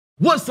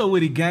What's up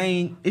with it,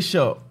 gang? It's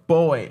your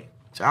boy,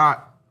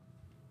 Jock.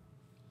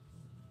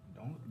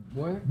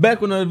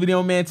 Back with another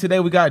video, man. Today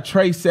we got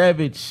Trey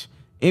Savage,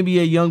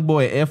 NBA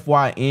YoungBoy,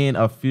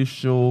 FYN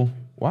official.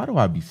 Why do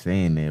I be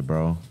saying that,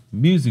 bro?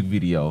 Music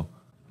video.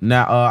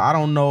 Now, I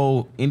don't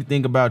know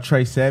anything about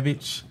Trey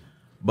Savage,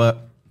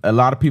 but a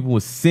lot of people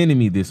was sending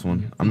me this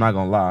one. I'm not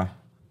gonna lie.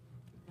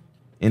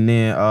 And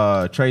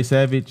then Trey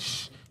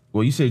Savage.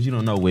 Well, you said you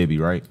don't know Webby,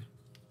 right?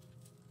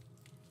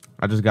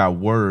 I just got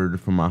word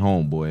from my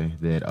homeboy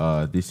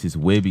that this is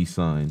Webby's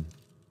son.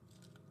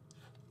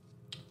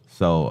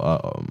 So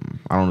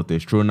I don't know if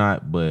that's true or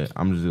not, but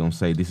I'm just gonna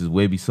say this is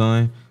Webby's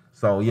son.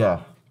 So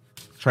yeah,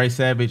 Trey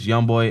Savage,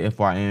 YoungBoy,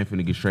 FYN,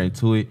 finna get straight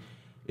to it.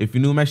 If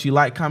you're new, make sure you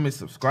like, comment,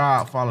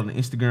 subscribe, follow the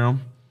Instagram.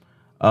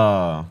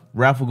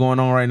 Raffle going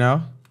on right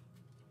now.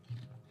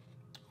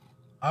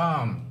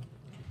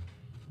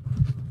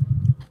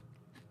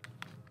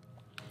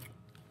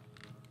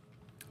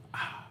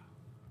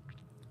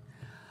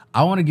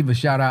 I want to give a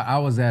shout out. I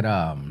was at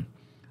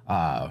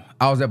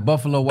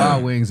Buffalo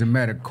Wild Wings and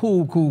met a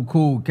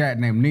cool cat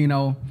named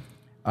Nino.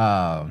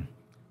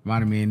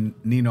 Reminded me of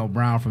Nino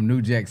Brown from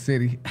New Jack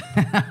City.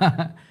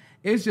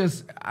 It's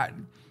just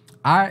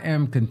I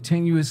am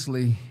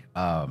continuously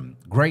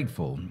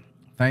grateful,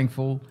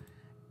 thankful,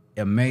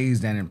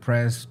 amazed, and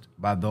impressed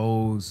by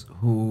those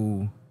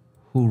who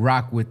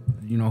rock with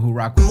the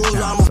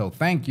channel. So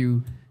thank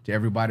you to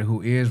everybody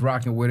who is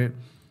rocking with it.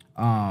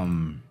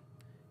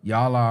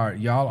 Y'all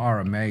are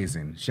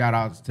amazing. Shout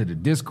outs to the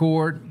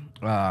Discord.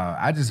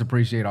 I just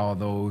appreciate all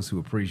those who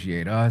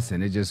appreciate us,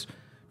 and it just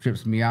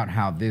trips me out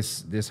how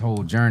this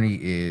whole journey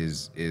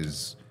is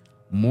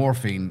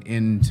morphing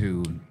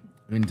into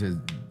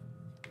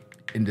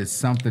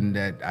something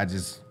that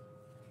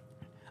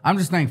I'm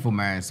just thankful,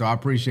 man. So I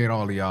appreciate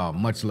all of y'all.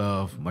 Much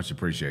love, much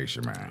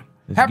appreciation, man.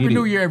 Happy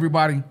New Year,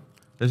 everybody.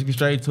 Let's get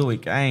straight to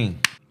it,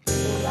 gang.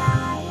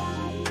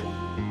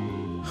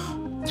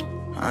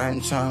 I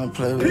ain't trying to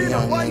play with you,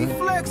 young why nigga. you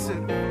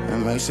flexing?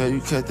 And make sure you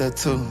cut that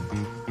too.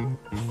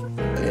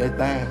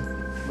 Everything.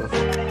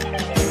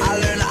 I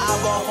learned the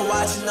eyeball from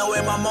watching the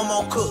way my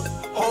mama cook.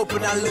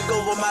 Hoping I look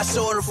over my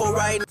shoulder for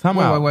writing.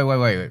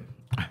 Wait.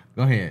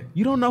 Go ahead.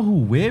 You don't know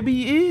who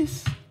Webby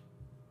is?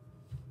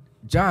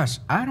 Josh,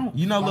 I don't.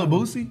 You know Lil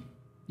Boosie?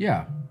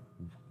 Yeah.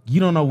 You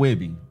don't know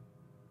Webby?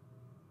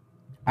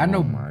 I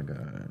know. Oh my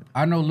God.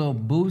 I know Lil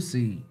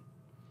Boosie.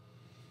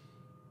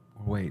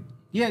 Wait.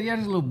 Yeah,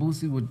 there's a Lil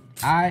Boosie with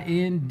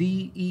INDEPEN.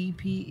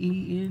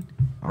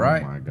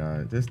 Right? Oh my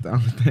God. That's the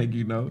only thing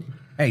you know.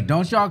 Hey,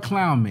 don't y'all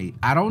clown me.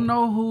 I don't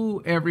know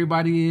who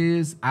everybody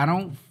is. I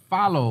don't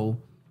follow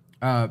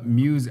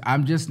music.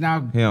 I'm just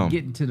now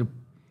getting to the.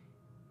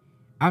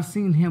 I've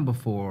seen him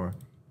before.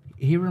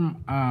 Hear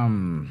him.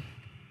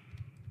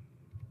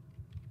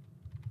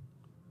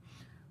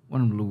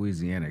 One of them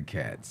Louisiana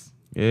cats.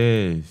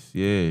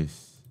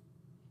 Yes.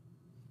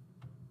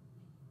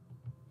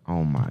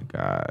 Oh my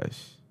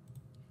gosh.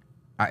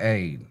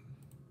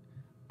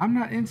 I'm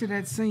not into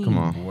that scene, Come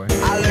on. boy.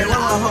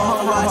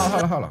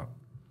 Hold on.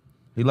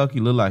 He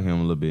lucky look like him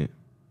a little bit.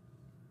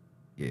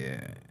 Yeah.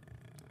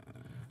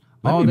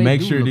 Let me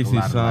make sure this is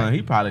his son. Like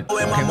He probably.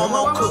 Wait.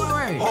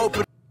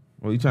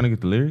 Well, you trying to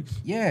get the lyrics?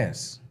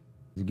 Yes.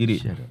 Let's get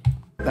it. Shut up.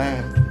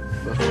 Damn.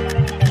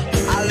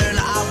 I learned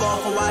the eyeball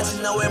from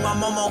watching the way my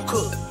mama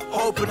cook.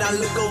 Hoping I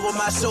look over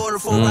my shoulder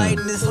for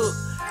writing this hook.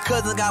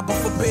 Cousin got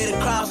booked for better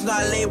crimes,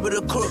 not labeled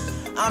a crook.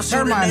 I'm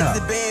sure the next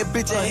bad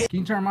bitch ahead. Can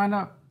you turn mine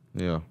up?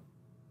 Yeah.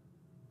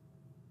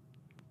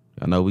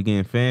 I know we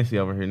getting fancy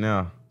over here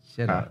now.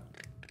 Shut up.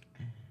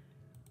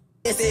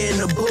 It's in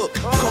the book.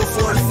 Code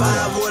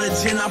 45 or the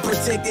gin, I'm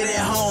protected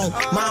at home.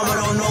 Mama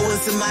don't know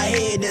what's in my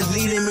head that's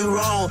leading me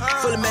wrong.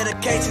 Full of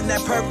medication,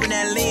 that purple,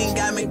 that lean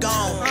got me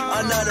gone.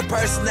 Another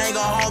person ain't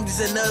go home,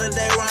 just another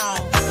day wrong.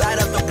 Light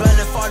up the blunt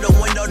and far the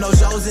window, no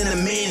shows in a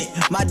minute.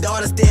 My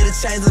daughter steady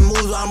changing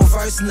moves while I'm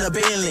reversing the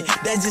Bentley.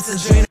 That's just a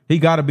dream. He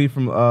gotta be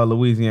from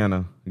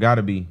Louisiana.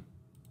 Gotta be.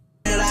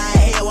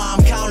 While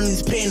I'm counting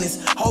these pennies,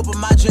 hoping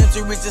my dream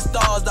to reach the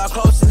stars, are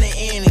close to the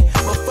ending.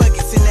 But fuck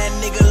it, send that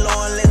nigga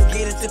low and let's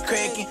get it to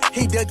cracking.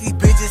 He duck these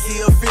bitches,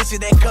 he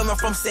official, they coming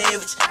from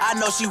Savage. I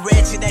know she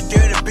ratchet, that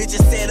dirty bitch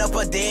set up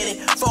her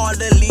daddy. Fall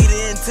the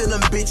leader into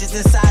them bitches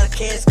inside a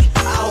casket.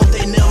 I hope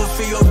they never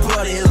feel your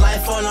brother, his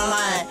life on the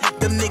line.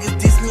 Them niggas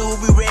diss me who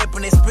be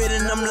rapping, they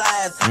spitting them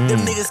lies.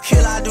 Them niggas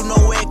kill, I do no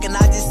acting,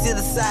 I just sit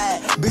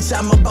aside. Bitch,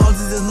 I'm a boss,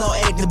 there's no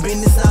acting,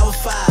 business I was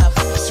 5.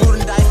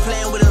 Shooting dice,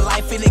 playing with his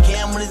life in the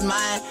game with his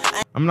mind.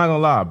 I'm not gonna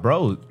lie,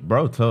 bro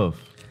tough.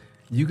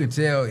 You can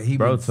tell he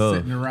was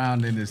sitting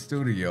around in the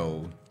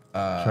studio.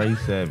 Trey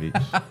Savage.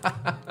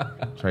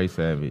 Trey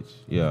Savage,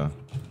 yeah.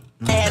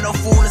 Had no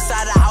food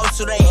inside the house,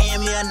 so they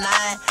hand me a 9.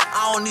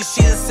 I don't need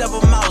shit except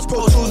a mouse,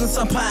 Pro Tools and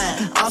some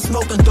pine. I'm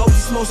smoking dope, you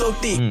smoke so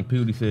thick.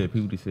 Pewdie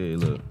said,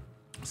 look.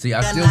 See,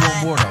 I still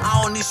want more though.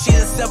 I don't need shit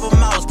except a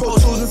mouse, Pro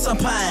Tools and some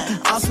pine.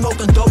 I'm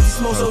smoking dope, you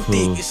smoke so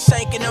thick, it's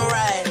shaking and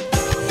riding.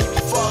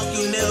 Fuck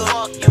you,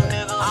 nigga.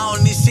 I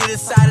don't need shit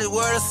inside this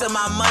world except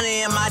my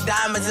money and my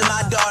diamonds and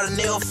my daughter,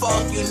 nigga.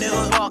 Fuck you,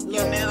 nigga. Fuck you,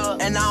 nigga.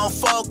 And I don't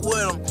fuck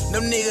with them.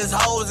 Them niggas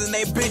hoes and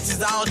they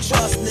bitches, I don't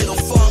trust, nigga.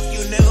 Fuck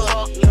you, nigga.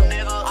 Fuck you,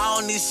 nigga. I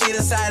don't need shit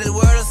inside this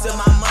world except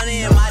my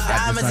money and my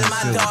diamonds and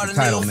my daughter,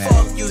 nigga.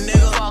 Fuck you,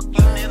 nigga. Fuck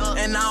you, nigga.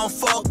 And I don't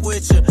fuck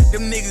with you.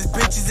 Them niggas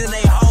bitches and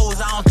they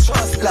hoes, I don't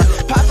trust,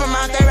 nigga. Pop him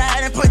out that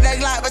ride and put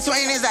that Glock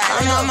between his eyes.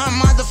 I know my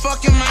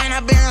motherfucking mind,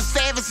 I've been a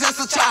savage since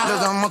a child.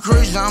 Look, I'm a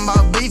Christian, I'm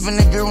about beef and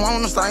nigga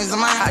want them things in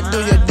my heart. Do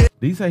your dick.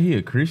 Did he say he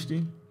a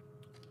Christian?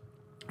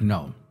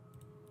 No.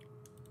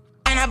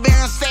 And I've been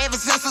a savage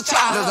since a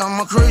child. Look, I'm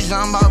a Christian,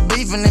 I'm about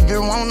beef and nigga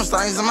want them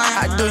things in my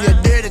heart. Do your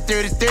dirty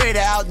 30-30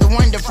 out the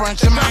window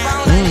front your mind.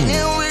 I don't think these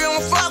niggas really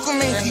don't fuck with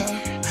me.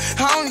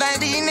 I don't think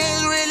these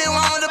niggas really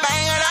want to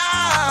bang it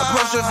out. I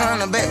push her from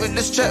the back with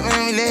the strap and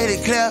we let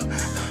it clap.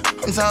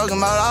 I'm talking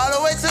about all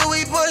the way till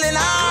we pullin'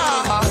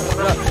 out.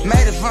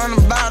 Made it from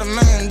about $1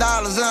 million in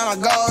my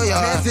goal, yo.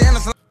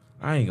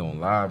 I ain't gonna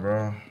lie,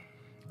 bro.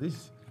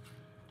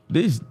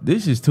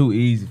 This is too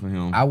easy for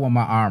him. I want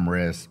my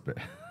armrest, but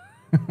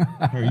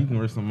Here, you can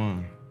rest on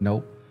mine.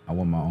 nope. I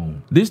want my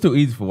own. This too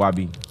easy for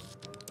YB.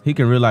 He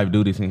can real life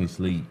do this in his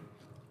sleep.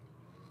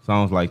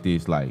 Songs like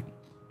this, like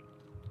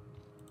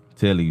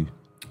tell you.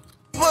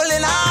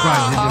 Pullin'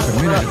 Probably out. just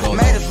a minute ago.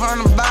 Made it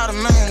from about $1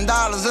 million in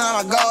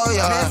my goal,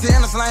 yo. Been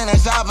in the slang and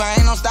shopping,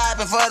 ain't no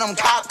stopping for them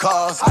cop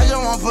cars. I just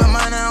wanna put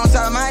money on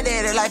top of my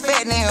daddy like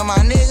fat nigga.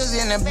 My niggas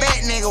in the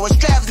back, nigga, with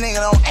straps,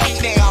 nigga, don't act,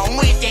 nigga, I'm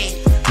with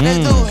it. Let's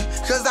do it,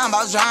 cause I'm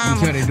about drama.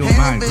 You tell they do Ain't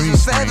mine no bitch green who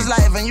save his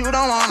screen. life and you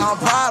don't want no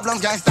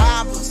problems, can't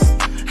stop us.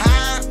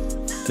 Huh?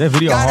 That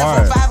video Got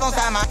hard. it for 5 on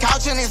side my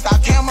couch and it's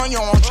stop camera, you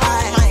won't try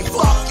it. I ain't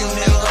fuck you,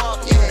 nigga.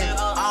 Yeah.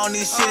 I don't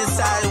need shit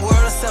inside the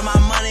world except my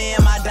money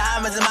and my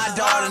diamonds and my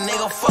daughter,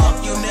 nigga. Fuck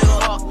you, nigga.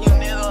 Fuck you,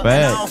 nigga.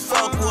 Bad. And I don't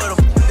fuck with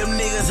them. Them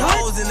niggas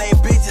hoes and they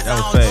bitches, That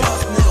I was don't fake.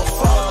 trust, nigga.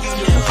 Fuck you,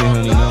 I nigga. see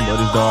him need nothing but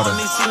his I daughter. don't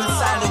need shit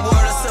inside the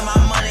world except my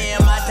money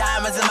and my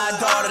diamonds and my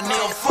daughter,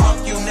 nigga. Fuck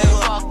you, nigga.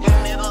 Fuck you,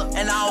 nigga.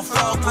 And I don't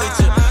fuck with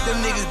you. Them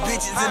niggas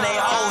bitches and they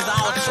hoes, I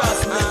don't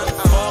trust, nigga.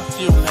 Fuck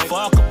you, nigga.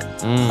 Fuck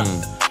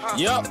 'em.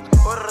 Yup.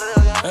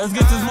 Let's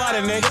get this money,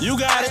 nigga. You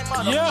got it.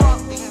 Yeah.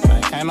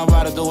 Man, can't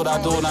nobody do what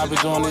I do and I be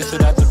doing this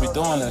shit. I just be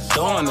doing this shit.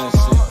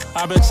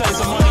 I've been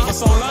chasing money for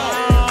so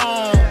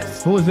long.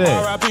 Who is that?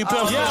 R.I.P.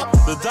 Pimp. Yeah.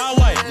 The dog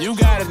way. You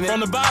got it. From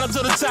the bottom to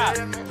the top.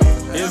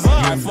 It's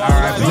up. Is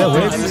that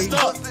Webby? It's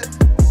stuck.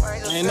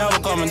 Ain't never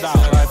coming down.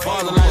 Like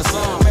father, like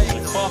son.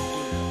 Fuck.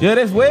 Yeah,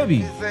 that's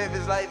Webby. Save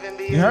his life and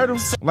be You heard him?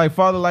 Like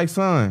father, like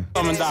son.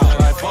 Coming down.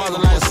 Like father,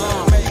 like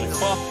son.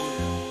 Fuck.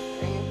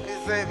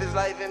 save his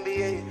life and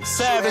be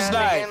Savage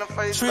night.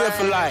 Trip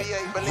for life.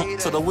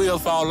 Till the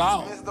wheels fall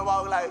off. Mr.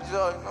 Walk like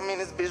joy. I mean,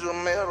 this bitch with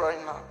mail right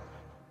now.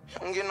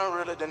 I'm getting no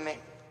realer than that.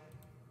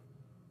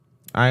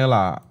 I ain't gonna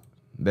lie.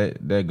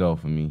 That go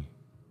for me.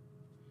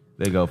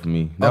 They go for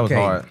me. That was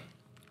Okay. hard.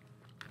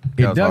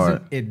 It was doesn't.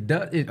 hard. It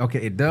does.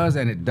 It does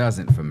and it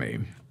doesn't for me.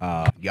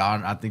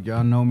 Y'all, I think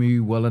y'all know me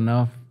well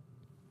enough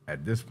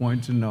at this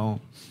point to know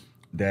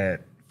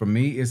that for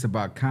me it's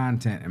about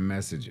content and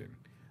messaging.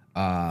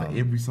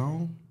 Every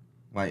song?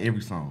 Like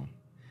every song.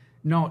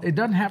 No, it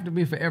doesn't have to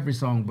be for every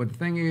song. But the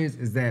thing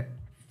is that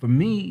for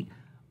me,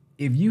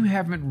 if you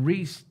haven't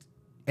reached,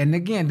 and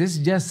again, this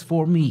is just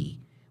for me,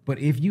 but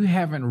if you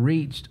haven't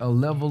reached a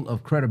level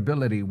of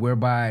credibility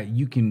whereby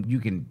you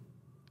can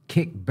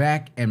kick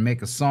back and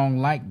make a song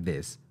like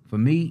this, for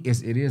me,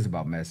 it is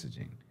about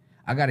messaging.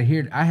 I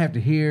have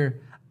to hear.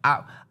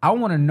 I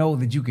want to know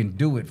that you can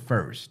do it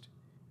first,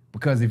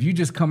 because if you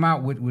just come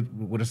out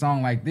with a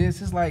song like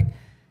this, it's like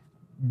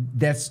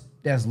that's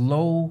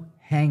low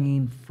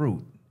hanging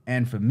fruit.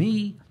 And for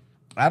me,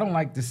 I don't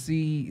like to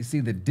see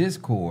the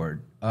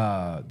discord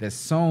that's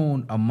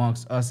sown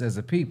amongst us as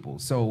a people.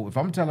 So if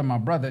I'm telling my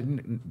brother,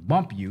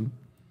 bump you,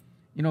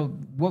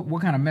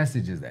 what kind of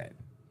message is that?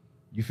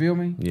 You feel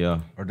me? Yeah.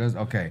 Or does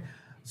okay?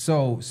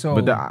 So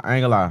But I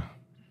ain't gonna lie.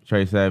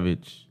 Trey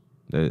Savage,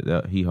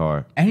 he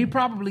hard. and he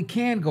probably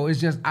can go. It's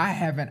just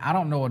I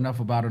don't know enough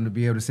about him to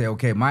be able to say,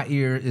 okay, my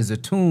ear is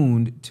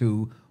attuned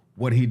to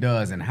what he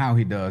does and how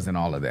he does and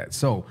all of that.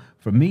 So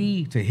for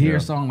me to hear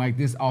a song like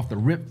this off the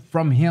rip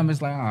from him,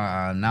 it's like,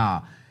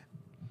 nah.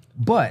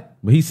 But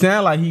he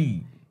sound like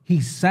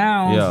he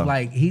sounds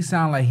like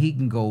he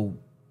can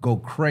go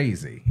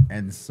crazy.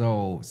 And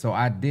so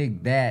I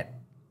dig that.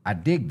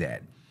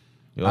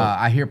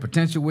 I hear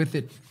potential with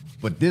it,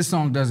 but this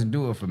song doesn't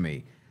do it for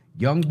me.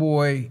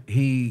 YoungBoy,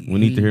 we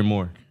need to hear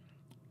more.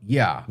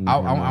 Yeah, I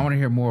want to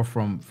hear more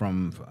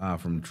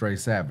from Trey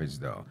Savage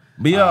though.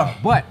 But yeah,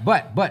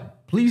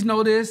 but please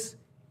know this.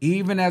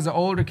 Even as an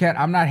older cat,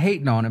 I'm not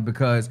hating on it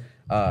because,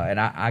 and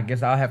I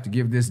guess I'll have to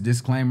give this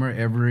disclaimer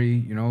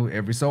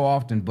every so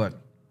often. But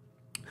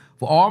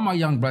for all my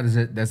young brothers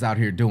that's out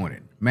here doing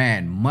it,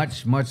 man,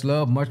 much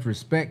love, much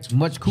respect,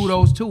 much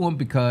kudos to them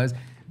because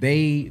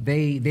they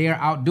are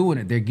out doing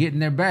it. They're getting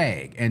their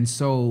bag, and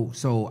so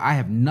I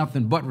have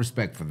nothing but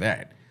respect for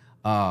that.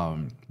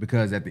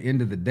 Because at the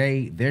end of the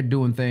day, they're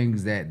doing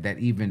things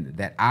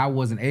that I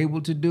wasn't able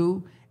to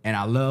do, And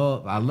I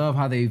love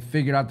how they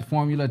figured out the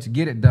formula to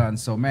get it done.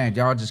 So man,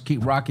 y'all just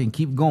keep rocking,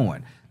 keep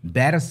going.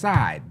 That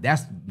aside,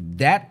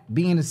 that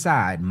being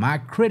aside, my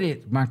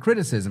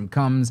criticism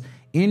comes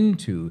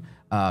into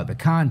the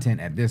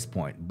content at this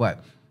point.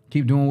 But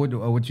keep doing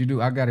what you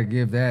do. I gotta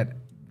give that.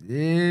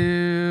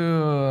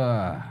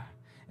 And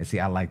see,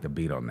 I like the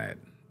beat on that.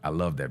 I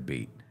love that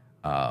beat.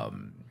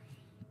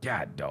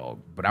 God dog.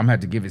 But I'm gonna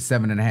have to give it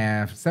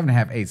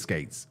 7.5, 8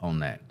 skates on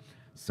that.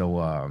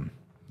 So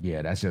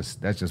yeah, that's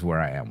just where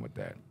I am with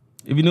that.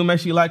 If you're new, make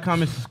sure you like,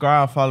 comment,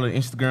 subscribe, follow the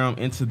Instagram,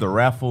 enter the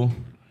raffle.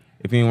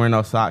 If you ain't wearing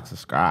no socks,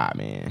 subscribe,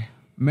 man.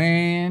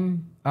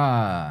 Man,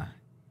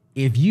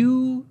 if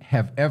you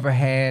have ever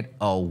had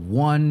a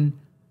 1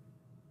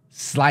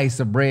 slice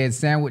of bread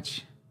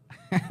sandwich,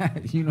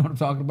 you know what I'm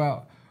talking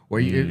about?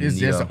 Where it's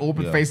just an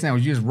open face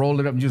sandwich. You just roll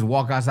it up and just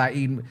walk outside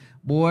eating.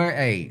 Boy,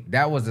 hey,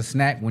 that was a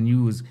snack when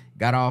you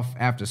got off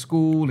after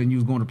school and you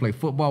was going to play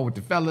football with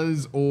the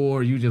fellas,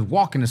 or you just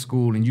walking to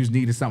school and you just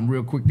needed something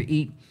real quick to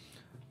eat.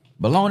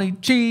 Bologna,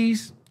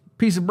 cheese,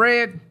 piece of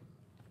bread,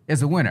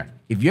 it's a winner.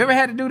 If you ever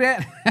had to do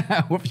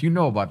that, what if you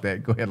know about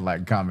that, go ahead and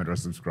like, comment, or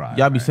subscribe.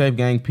 Y'all be safe,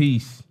 gang.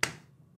 Peace.